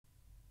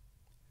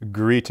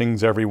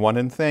Greetings everyone,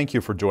 and thank you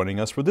for joining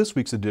us for this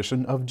week's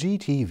edition of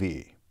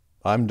GTV.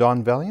 I'm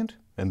Don Valiant,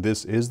 and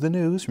this is the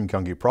news from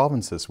Gyeonggi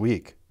Province this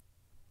week.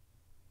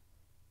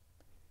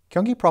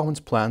 Gyeonggi Province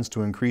plans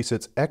to increase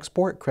its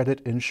export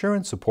credit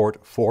insurance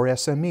support for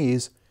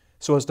SMEs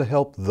so as to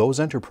help those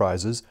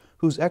enterprises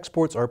whose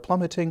exports are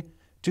plummeting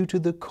due to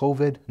the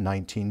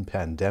COVID-19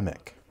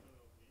 pandemic.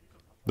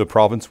 The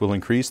province will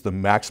increase the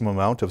maximum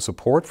amount of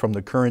support from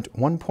the current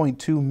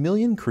 1.2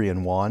 million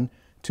Korean won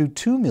to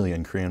 2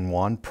 million Korean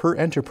won per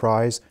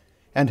enterprise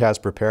and has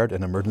prepared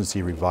an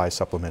emergency revised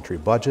supplementary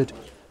budget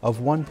of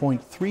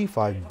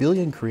 1.35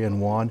 billion Korean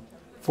won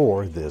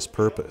for this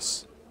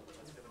purpose.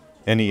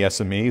 Any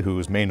SME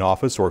whose main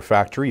office or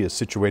factory is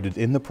situated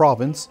in the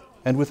province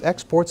and with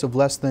exports of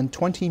less than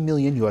 $20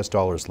 million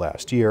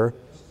last year,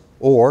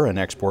 or an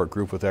export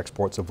group with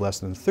exports of less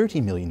than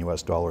 $30 million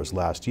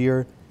last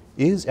year,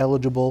 is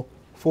eligible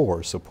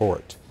for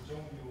support.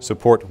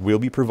 Support will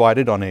be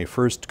provided on a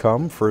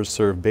first-come,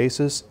 first-served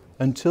basis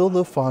until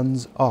the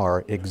funds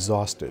are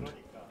exhausted.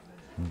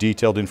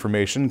 Detailed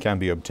information can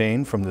be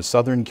obtained from the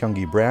Southern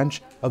Gyeonggi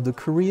branch of the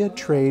Korea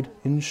Trade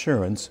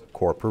Insurance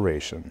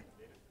Corporation.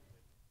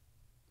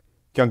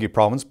 Gyeonggi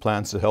Province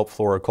plans to help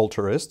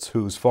floriculturists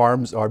whose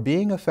farms are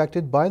being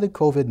affected by the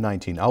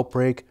COVID-19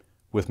 outbreak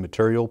with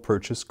material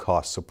purchase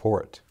cost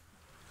support.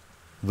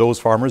 Those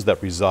farmers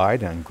that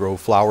reside and grow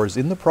flowers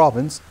in the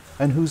province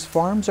and whose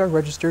farms are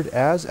registered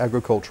as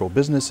agricultural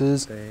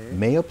businesses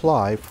may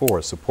apply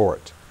for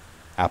support.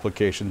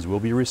 Applications will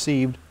be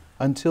received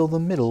until the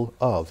middle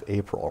of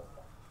April.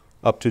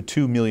 Up to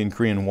 2 million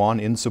Korean won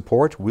in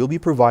support will be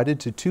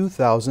provided to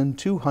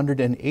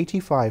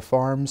 2,285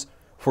 farms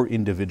for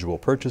individual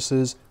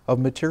purchases of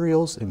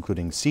materials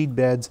including seed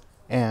beds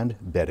and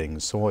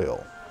bedding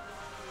soil.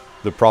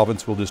 The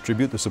province will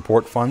distribute the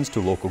support funds to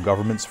local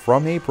governments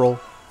from April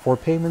for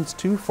payments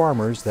to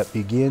farmers that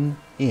begin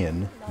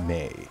in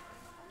May.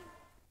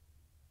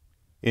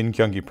 In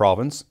Gyeonggi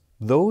Province,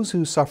 those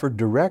who suffered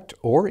direct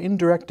or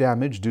indirect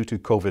damage due to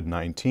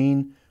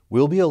COVID-19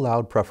 will be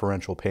allowed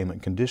preferential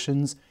payment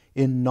conditions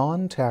in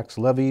non-tax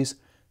levies,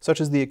 such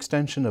as the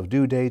extension of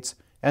due dates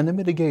and the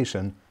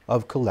mitigation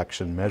of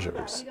collection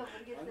measures.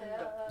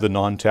 The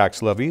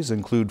non-tax levies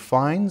include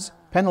fines,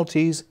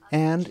 penalties,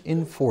 and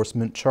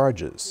enforcement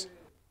charges.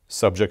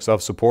 Subjects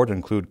of support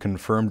include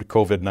confirmed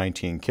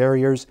COVID-19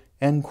 carriers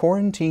and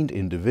quarantined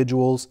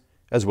individuals,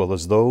 as well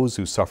as those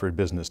who suffered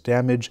business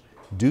damage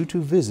due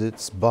to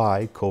visits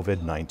by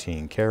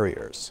COVID-19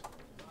 carriers.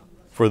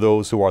 For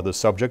those who are the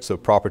subjects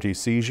of property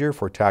seizure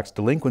for tax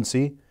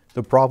delinquency,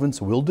 the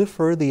province will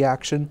defer the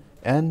action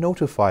and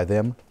notify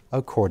them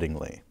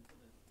accordingly.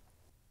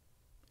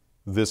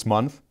 This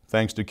month,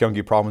 thanks to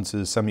Gyeonggi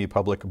Province's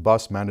semi-public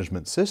bus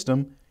management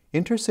system,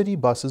 Intercity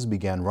buses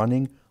began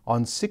running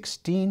on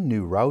 16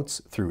 new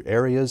routes through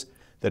areas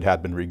that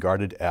had been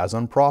regarded as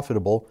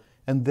unprofitable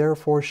and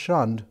therefore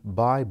shunned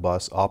by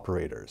bus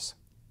operators.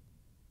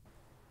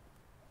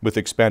 With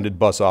expanded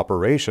bus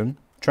operation,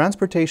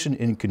 transportation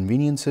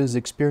inconveniences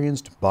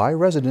experienced by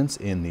residents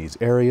in these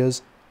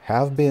areas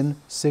have been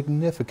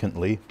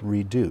significantly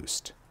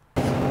reduced.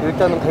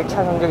 일단은 100차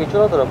간격이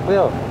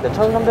줄어들었고요.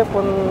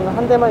 1,300번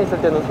한 대만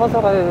있을 때는 서서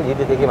갈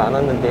일이 되게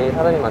많았는데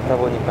사람이 많다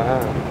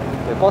보니까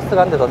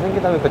버스가 한 대 더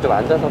생기다 보니까 좀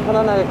앉아서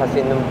편안하게 갈 수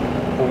있는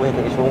부분이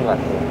되게 좋은 것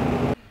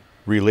같아요.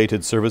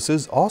 Related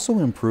services also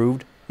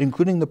improved,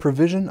 including the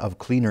provision of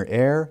cleaner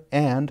air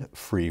and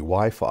free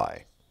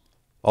Wi-Fi.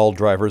 All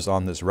drivers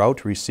on this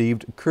route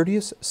received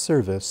courteous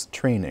service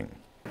training.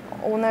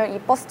 오늘 이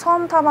버스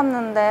처음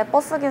타봤는데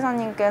버스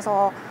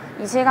기사님께서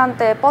이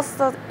시간대에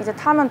버스 이제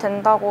타면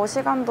된다고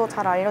시간도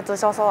잘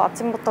알려주셔서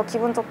아침부터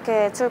기분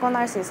좋게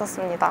출근할 수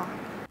있었습니다.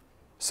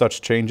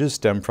 Such changes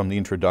stem from the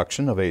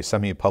introduction of a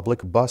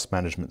semi-public bus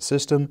management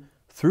system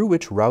through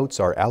which routes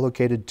are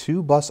allocated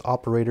to bus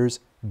operators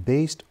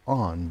based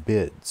on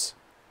bids.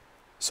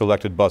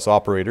 Selected bus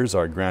operators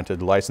are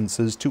granted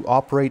licenses to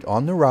operate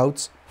on the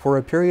routes for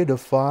a period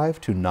of 5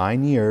 to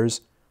 9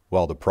 years,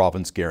 while the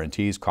province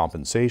guarantees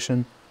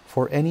compensation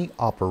for any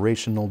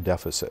operational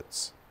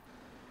deficits.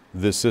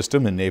 This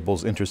system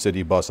enables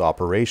intercity bus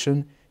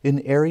operation in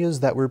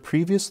areas that were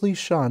previously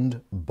shunned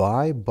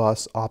by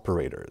bus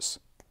operators.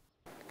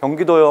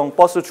 경기도형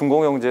버스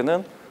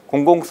준공영제는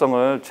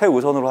공공성을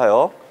최우선으로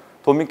하여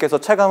도민께서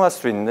체감할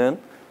수 있는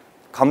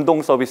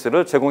감동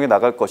서비스를 제공해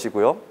나갈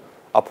것이고요.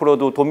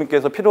 앞으로도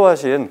도민께서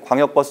필요하신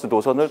광역버스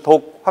노선을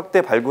더욱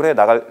확대 발굴해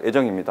나갈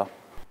예정입니다.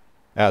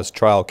 As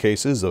trial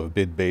cases of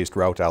bid-based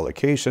route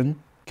allocation,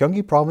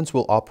 Gyeonggi Province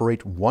will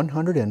operate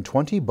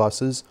 120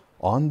 buses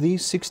on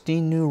these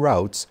 16 new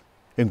routes,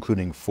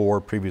 including 4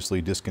 previously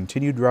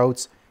discontinued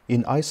routes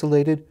in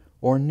isolated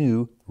or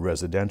new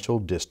residential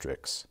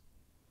districts.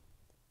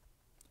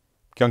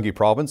 Gyeonggi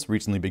Province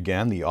recently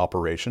began the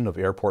operation of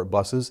airport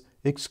buses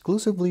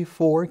exclusively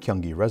for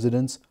Gyeonggi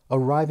residents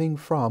arriving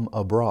from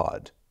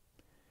abroad.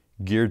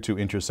 Geared to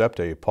intercept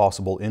a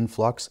possible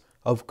influx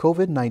of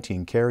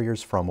COVID-19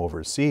 carriers from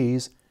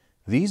overseas,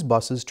 these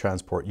buses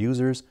transport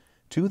users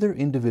to their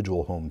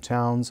individual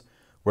hometowns,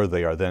 where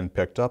they are then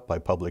picked up by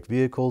public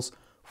vehicles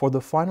for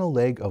the final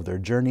leg of their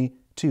journey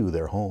to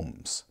their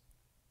homes.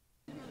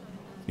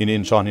 In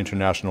Incheon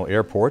International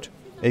Airport,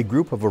 a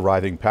group of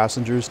arriving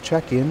passengers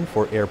check in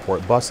for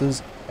airport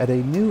buses at a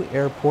new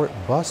airport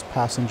bus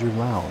passenger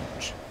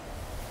lounge.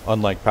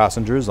 Unlike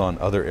passengers on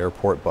other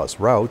airport bus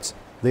routes,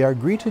 they are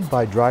greeted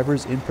by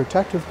drivers in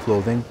protective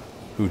clothing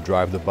who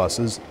drive the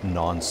buses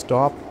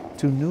non-stop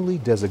to newly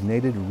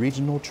designated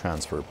regional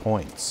transfer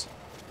points.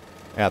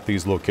 At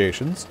these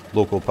locations,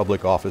 local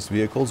public office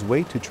vehicles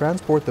wait to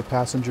transport the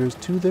passengers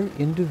to their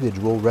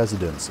individual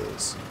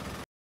residences.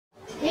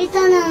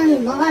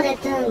 일단은 뭐가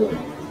됐든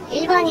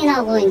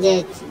일반인하고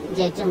이제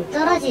좀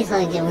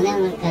떨어져서 이제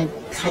운행을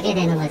가게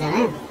되는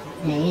거잖아요.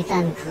 네,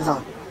 일단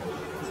그거.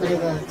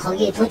 그리고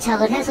거기에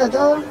도착을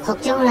해서도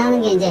걱정을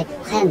하는 게 이제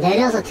과연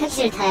내려서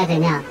택시를 타야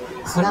되냐,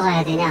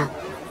 걸어가야 되냐,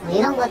 뭐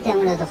이런 것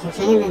때문에도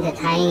걱정했는데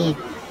다행히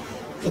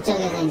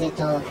그쪽에서 이제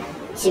또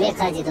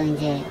집에까지도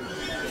이제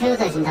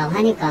태워다 준다고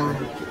하니까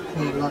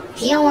네, 뭐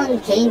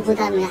비용은 개인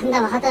부담을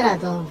한다고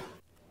하더라도.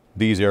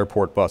 These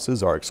airport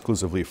buses are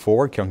exclusively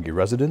for Gyeonggi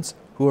residents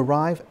who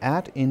arrive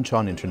at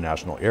Incheon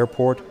International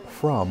Airport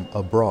from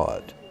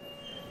abroad.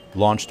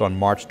 Launched on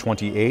March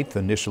 28th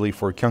initially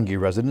for Gyeonggi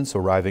residents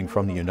arriving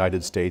from the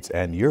United States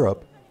and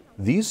Europe,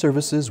 these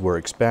services were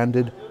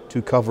expanded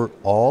to cover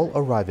all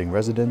arriving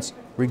residents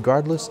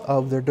regardless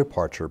of their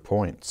departure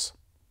points.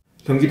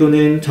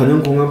 경기도는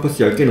전용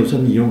공항버스 10개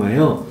노선을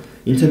이용하여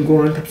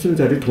인천공항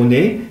탑승자를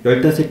도내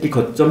 15개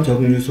거점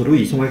정류소로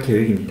이송할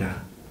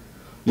계획입니다.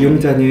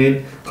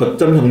 이용자는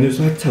거점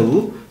정류소 하차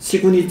후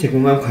시군이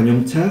제공한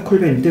관용차,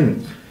 콜밴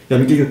등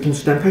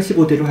연계교통수단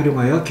 85대를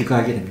활용하여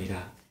귀가하게 됩니다.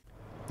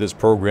 This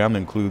program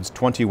includes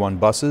 21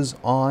 buses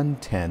on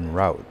 10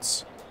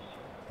 routes.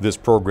 This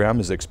program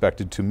is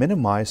expected to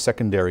minimize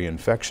secondary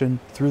infection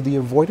through the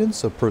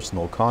avoidance of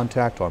personal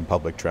contact on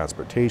public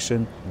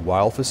transportation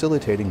while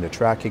facilitating the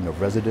tracking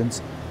of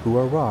residents who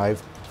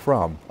arrive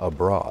from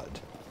abroad.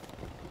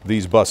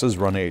 These buses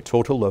run a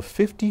total of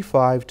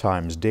 55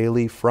 times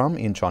daily from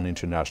Incheon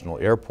International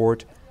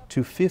Airport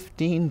to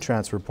 15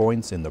 transfer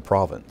points in the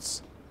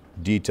province.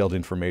 Detailed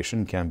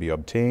information can be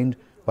obtained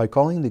by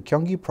calling the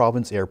Gyeonggi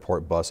Province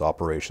Airport Bus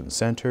Operations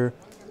Center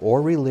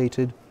or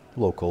related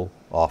local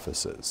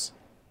offices.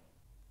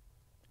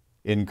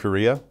 In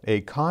Korea, a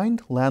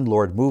kind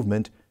landlord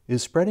movement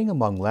is spreading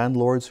among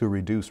landlords who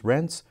reduce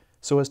rents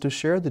so as to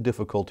share the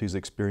difficulties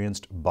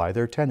experienced by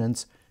their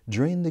tenants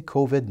during the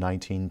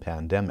COVID-19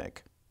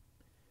 pandemic.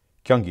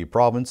 Gyeonggi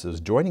Province is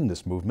joining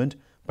this movement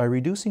by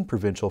reducing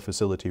provincial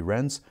facility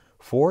rents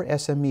for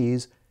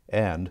SMEs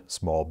and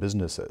small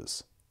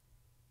businesses.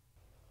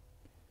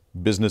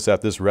 Business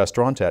at this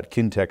restaurant at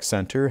Kintek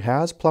Center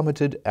has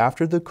plummeted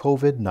after the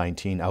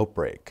COVID-19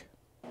 outbreak.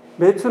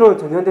 매출은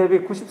전년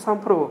대비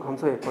 93%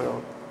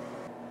 감소했고요.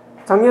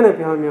 작년에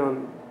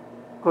비하면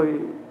거의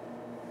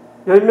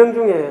 10명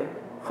중에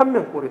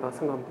 1명꼴이다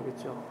생각하면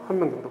되겠죠.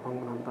 1명 정도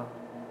방문한다.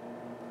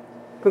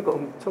 그러니까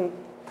엄청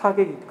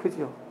타격이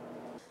크죠.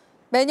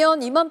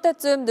 매년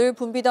이맘때쯤 늘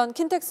붐비던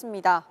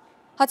킨텍스입니다.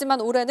 하지만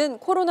올해는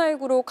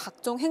코로나19로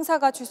각종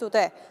행사가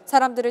취소돼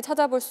사람들을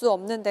찾아볼 수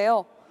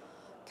없는데요.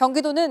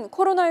 경기도는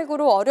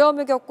코로나19로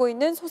어려움을 겪고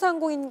있는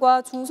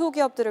소상공인과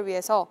중소기업들을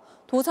위해서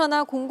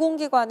도사나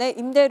공공기관의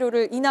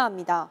임대료를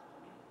인하합니다.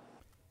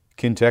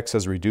 Kintex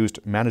has reduced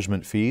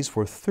management fees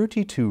for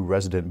 32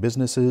 resident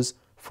businesses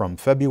from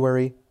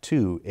February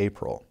to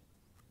April.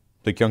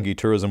 The Gyeonggi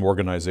Tourism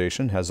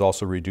Organization has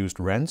also reduced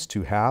rents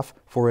to half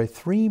for a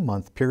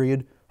 3-month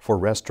period for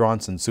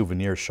restaurants and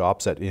souvenir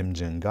shops at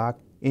Imjinggak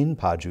in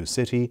Paju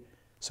City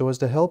so as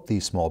to help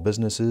these small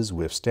businesses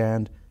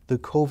withstand the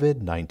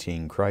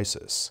COVID-19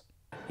 crisis.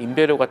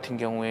 임대료 같은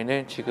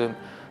경우에는 지금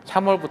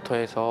 3월부터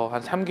해서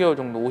한 3개월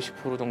정도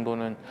 50%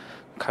 정도는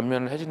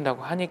감면을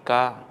해준다고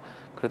하니까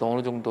그래도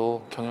어느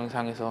정도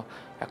경영상에서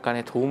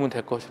약간의 도움은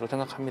될 것으로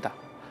생각합니다.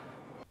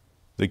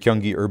 The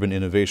Gyeonggi Urban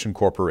Innovation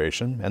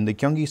Corporation and the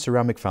Gyeonggi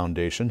Ceramic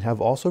Foundation have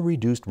also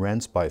reduced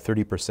rents by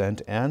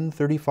 30% and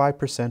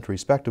 35%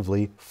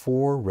 respectively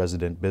for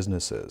resident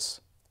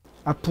businesses.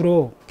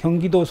 앞으로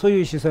경기도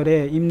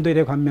소유시설의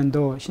임대료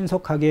감면도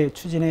신속하게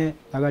추진해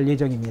나갈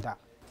예정입니다.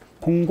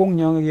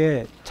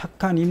 공공영역의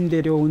착한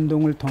임대료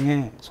운동을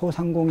통해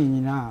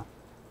소상공인이나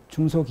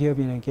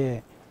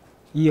중소기업인에게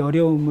이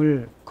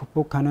어려움을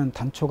극복하는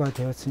단초가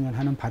되었으면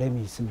하는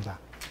바람이 있습니다.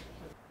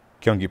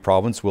 Gyeonggi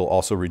Province will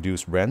also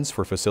reduce rents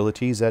for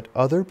facilities at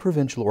other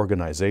provincial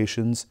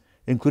organizations,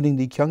 including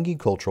the Gyeonggi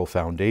Cultural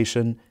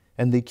Foundation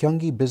and the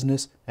Gyeonggi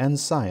Business and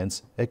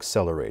Science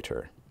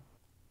Accelerator.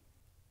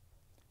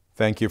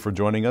 Thank you for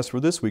joining us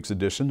for this week's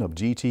edition of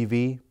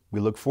GTV. We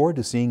look forward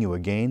to seeing you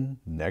again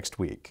next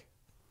week.